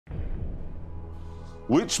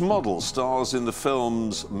Which model stars in the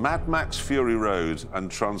films Mad Max Fury Road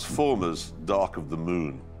and Transformers Dark of the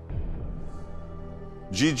Moon?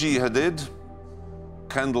 Gigi Hadid,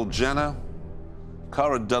 Kendall Jenner,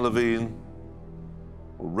 Cara Delevingne,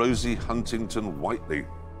 or Rosie Huntington-Whiteley?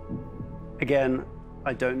 Again,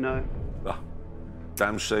 I don't know. Ah,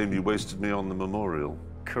 damn shame you wasted me on the memorial.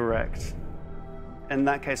 Correct. In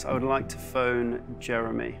that case, I would like to phone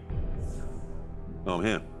Jeremy. Oh, I'm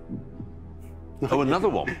here. Oh, another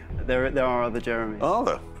one. There are other Jeremys. Are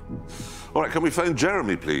there? All right, can we phone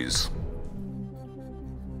Jeremy, please?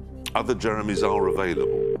 Other Jeremys are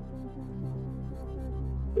available.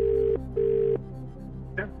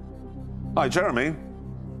 Yeah. Hi, Jeremy.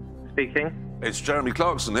 Speaking. It's Jeremy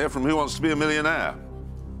Clarkson here from Who Wants to Be a Millionaire?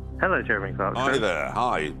 Hello, Jeremy Clarkson. Hi there.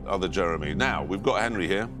 Hi, other Jeremy. Now, we've got Henry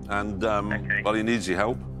here, and, Okay. well, he needs your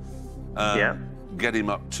help. Yeah. Get him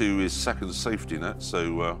up to his second safety net,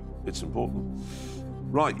 so it's important.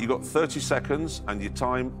 Right, you've got 30 seconds, and your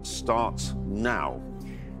time starts now.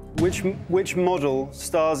 Which model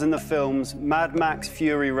stars in the films Mad Max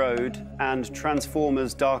Fury Road and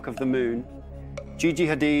Transformers Dark of the Moon? Gigi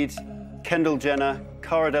Hadid, Kendall Jenner,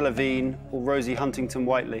 Cara Delevingne, or Rosie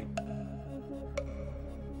Huntington-Whiteley?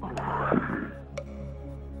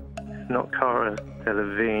 Not Cara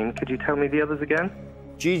Delevingne. Could you tell me the others again?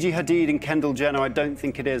 Gigi Hadid and Kendall Jenner, I don't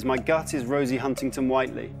think it is. My gut is Rosie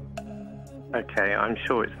Huntington-Whiteley. Okay, I'm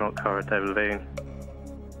sure it's not Cara Delevingne.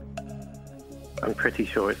 I'm pretty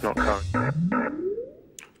sure it's not Cara.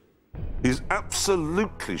 He's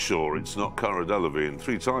absolutely sure it's not Cara Delevingne.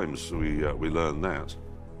 3 times we learned that.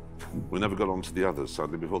 We never got on to the others,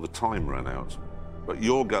 sadly, before the time ran out. But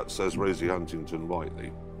your gut says Rosie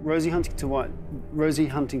Huntington-Whiteley. Rosie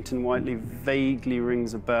Huntington-Whiteley vaguely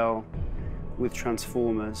rings a bell with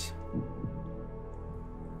Transformers.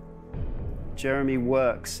 Jeremy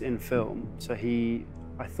works in film, so I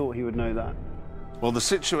thought he would know that. Well, the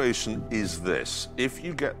situation is this. If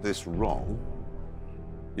you get this wrong,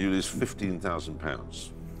 you lose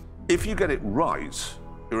 £15,000. If you get it right,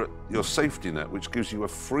 you're at your safety net, which gives you a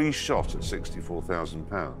free shot at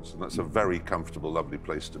 £64,000. And that's a very comfortable, lovely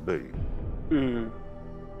place to be. Mm.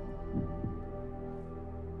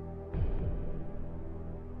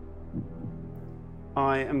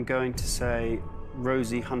 I am going to say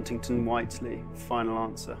Rosie Huntington-Whiteley. Final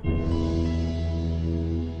answer.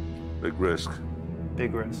 Big risk.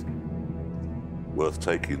 Big risk. Worth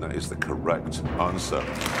taking. That is the correct answer.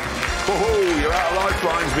 Oh, you're out of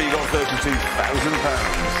lifelines, but you got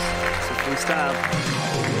 £32,000. It's a free stab.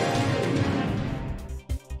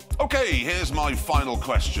 Okay, here's my final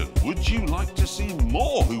question. Would you like to see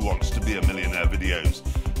more Who Wants to Be a Millionaire videos?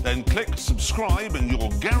 Then click subscribe and you're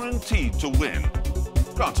guaranteed to win.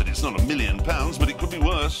 Granted, it's not £1 million, but it could be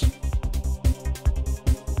worse.